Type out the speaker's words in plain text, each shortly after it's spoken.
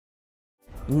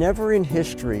Never in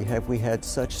history have we had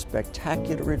such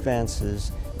spectacular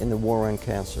advances in the war on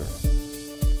cancer.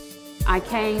 I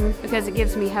came because it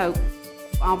gives me hope.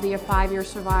 I'll be a 5-year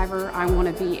survivor. I want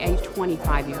to be a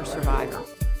 25-year survivor.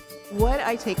 What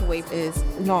I take away is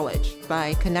knowledge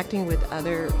by connecting with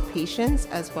other patients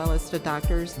as well as the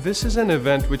doctors. This is an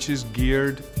event which is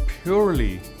geared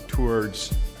purely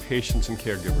towards patients and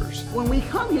caregivers. When we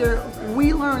come here,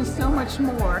 we learn so much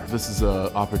more. This is an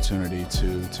opportunity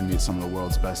to meet some of the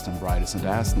world's best and brightest and to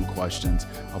ask them questions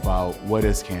about what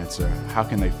is cancer, how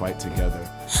can they fight together.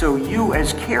 So you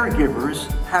as caregivers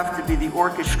have to be the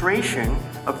orchestration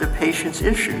of the patient's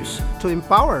issues. To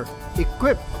empower,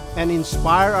 equip, and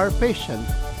inspire our patients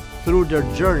through their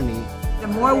journey. The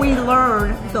more we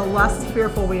learn, the less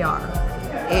fearful we are.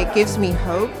 It gives me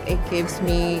hope. It gives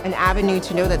me an avenue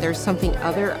to know that there's something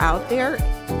other out there.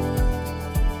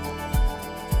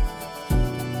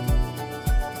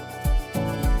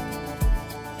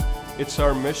 It's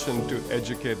our mission to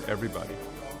educate everybody.